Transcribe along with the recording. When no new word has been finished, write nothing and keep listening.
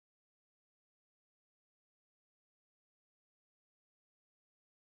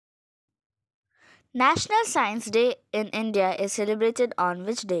National Science Day in India is celebrated on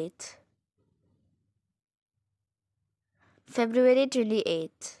which date? February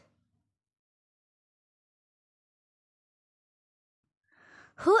 28th.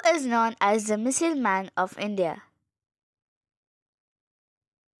 Who is known as the Missile Man of India?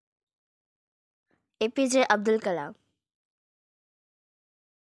 APJ Abdul Kalam.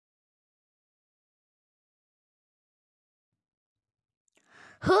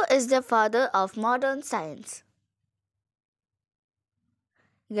 Who is the father of modern science?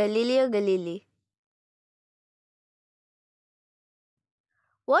 Galileo Galilei.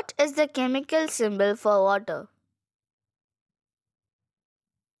 What is the chemical symbol for water?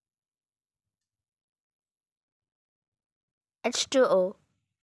 H2O.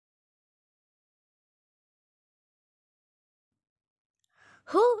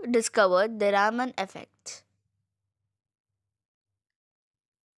 Who discovered the Raman effect?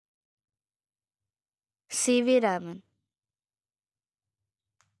 C.V. Raman.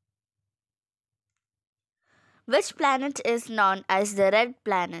 Which planet is known as the red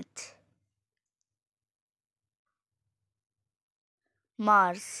planet?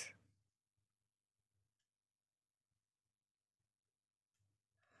 Mars.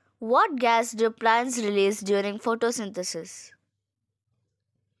 What gas do plants release during photosynthesis?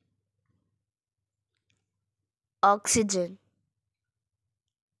 Oxygen.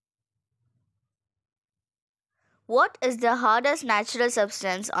 What is the hardest natural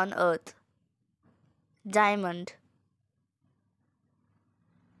substance on Earth? Diamond.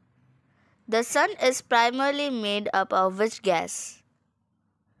 The sun is primarily made up of which gas?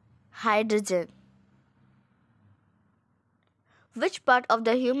 Hydrogen. Which part of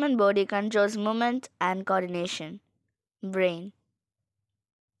the human body controls movement and coordination? Brain.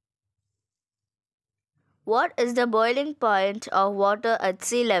 What is the boiling point of water at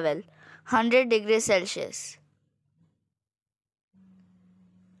sea level? 100 degrees Celsius.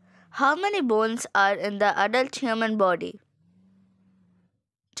 How many bones are in the adult human body?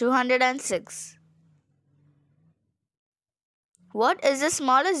 206. What is the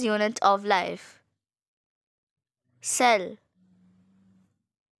smallest unit of life? Cell.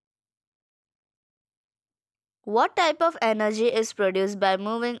 What type of energy is produced by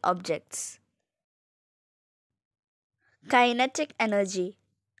moving objects? Kinetic energy.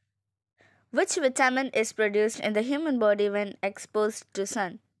 Which vitamin is produced in the human body when exposed to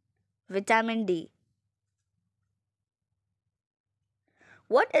sun? Vitamin D.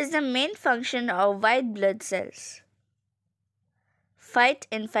 What is the main function of white blood cells? Fight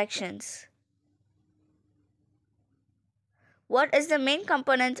infections. What is the main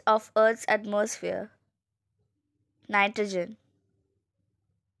component of Earth's atmosphere? Nitrogen.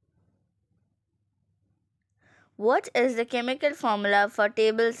 What is the chemical formula for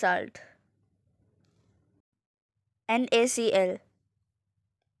table salt? NaCl.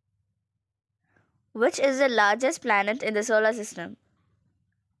 Which is the largest planet in the solar system?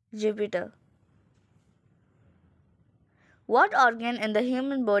 Jupiter. What organ in the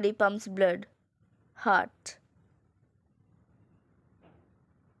human body pumps blood? Heart.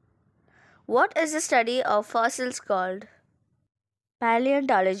 What is the study of fossils called?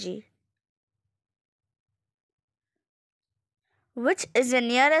 Paleontology. Which is the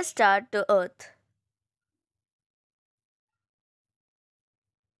nearest star to Earth?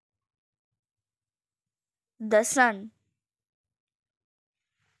 The Sun.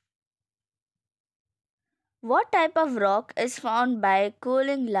 What type of rock is found by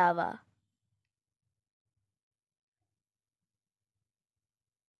cooling lava?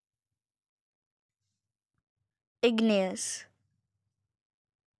 Igneous.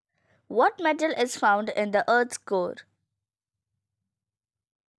 What metal is found in the Earth's core?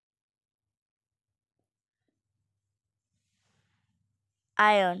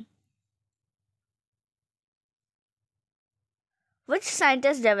 Iron. Which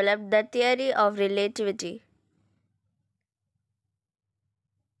scientist developed the theory of relativity?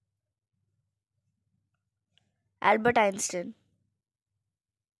 Albert Einstein.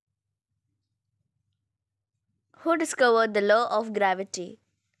 Who discovered the law of gravity?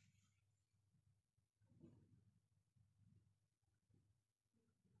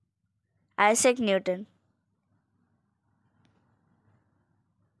 Isaac Newton.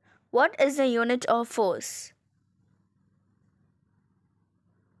 What is the unit of force?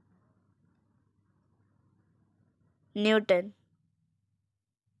 Newton.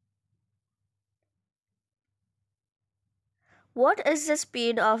 What is the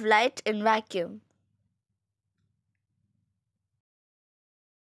speed of light in vacuum?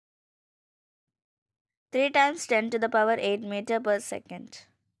 3 times 10 to the power 8 meter per second.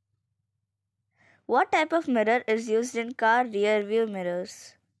 What type of mirror is used in car rear view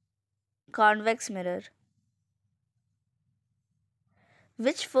mirrors? Convex mirror.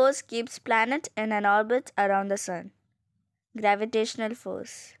 Which force keeps planet in an orbit around the sun? Gravitational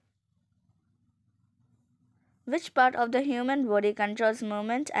force. Which part of the human body controls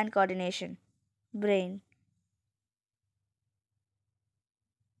movement and coordination? Brain.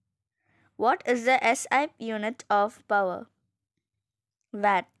 What is the SI unit of power?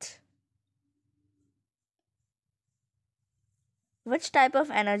 Watt. Which type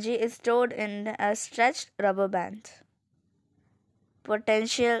of energy is stored in a stretched rubber band?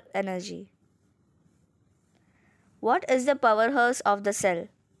 Potential energy. What is the powerhouse of the cell?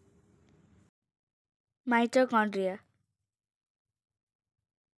 Mitochondria.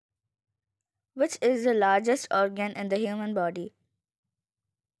 Which is the largest organ in the human body?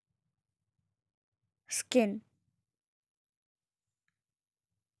 Skin.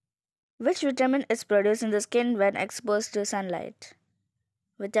 Which vitamin is produced in the skin when exposed to sunlight?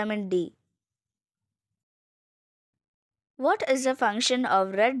 Vitamin D. What is the function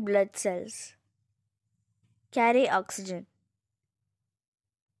of red blood cells? Carry oxygen.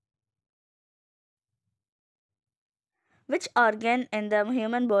 Which organ in the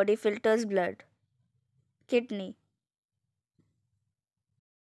human body filters blood? Kidney.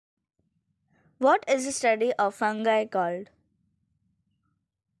 What is the study of fungi called?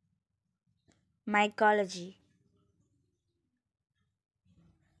 Mycology.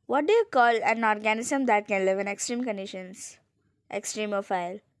 What do you call an organism that can live in extreme conditions?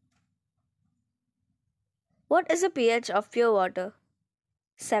 Extremophile. What is the pH of pure water?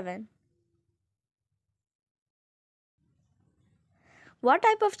 7. What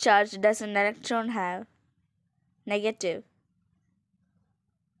type of charge does an electron have? Negative.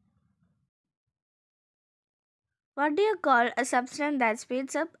 What do you call a substance that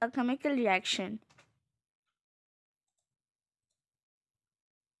speeds up a chemical reaction?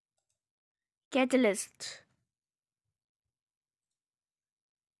 Catalyst.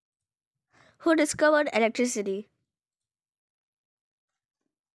 Who discovered electricity?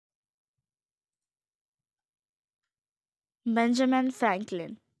 Benjamin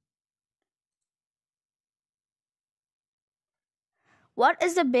Franklin. What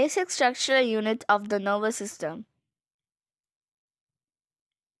is the basic structural unit of the nervous system?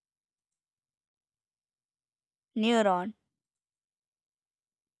 Neuron.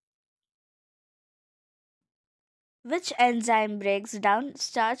 Which enzyme breaks down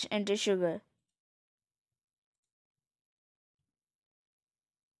starch into sugar?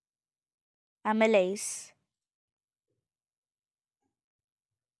 Amylase.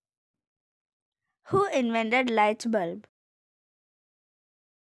 Who invented light bulb?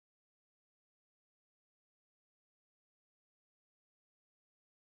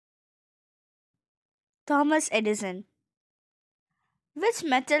 Thomas Edison. Which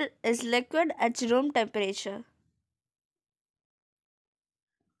metal is liquid at room temperature?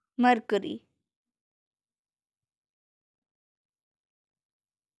 Mercury.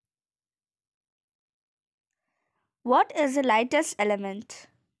 What is the lightest element?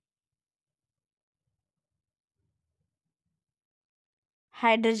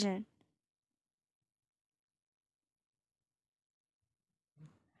 Hydrogen.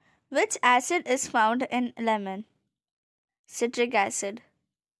 Which acid is found in lemon? Citric acid.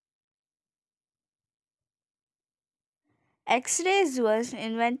 X-rays was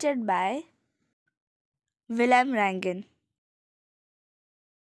invented by Wilhelm Röntgen.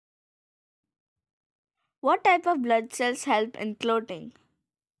 What type of blood cells help in clotting?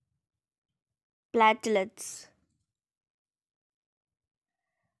 Platelets.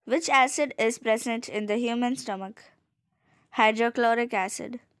 Which acid is present in the human stomach? Hydrochloric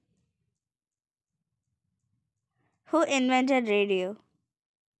acid. Who invented radio?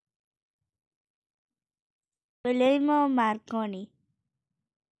 Guglielmo Marconi.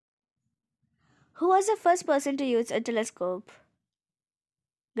 Who was the first person to use a telescope?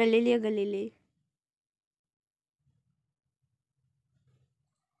 Galileo Galilei.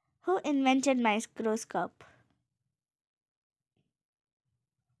 Who invented microscope?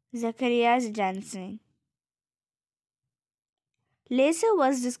 Zacharias Janssen. Laser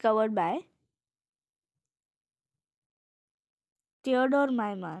was discovered by Theodore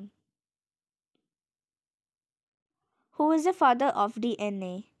Maiman. Who is the father of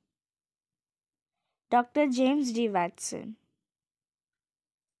DNA? Dr. James D. Watson.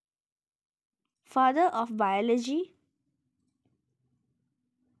 Father of biology?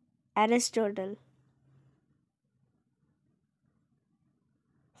 Aristotle.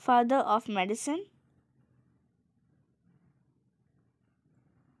 Father of medicine?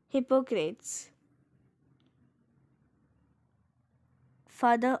 Hippocrates.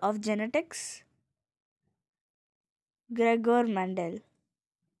 Father of genetics, Gregor Mendel.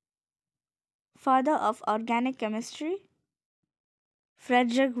 Father of organic chemistry,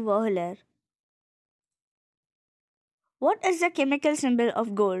 Friedrich Wöhler. What is the chemical symbol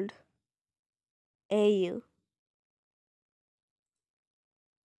of gold? AU.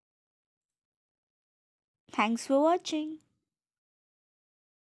 Thanks for watching.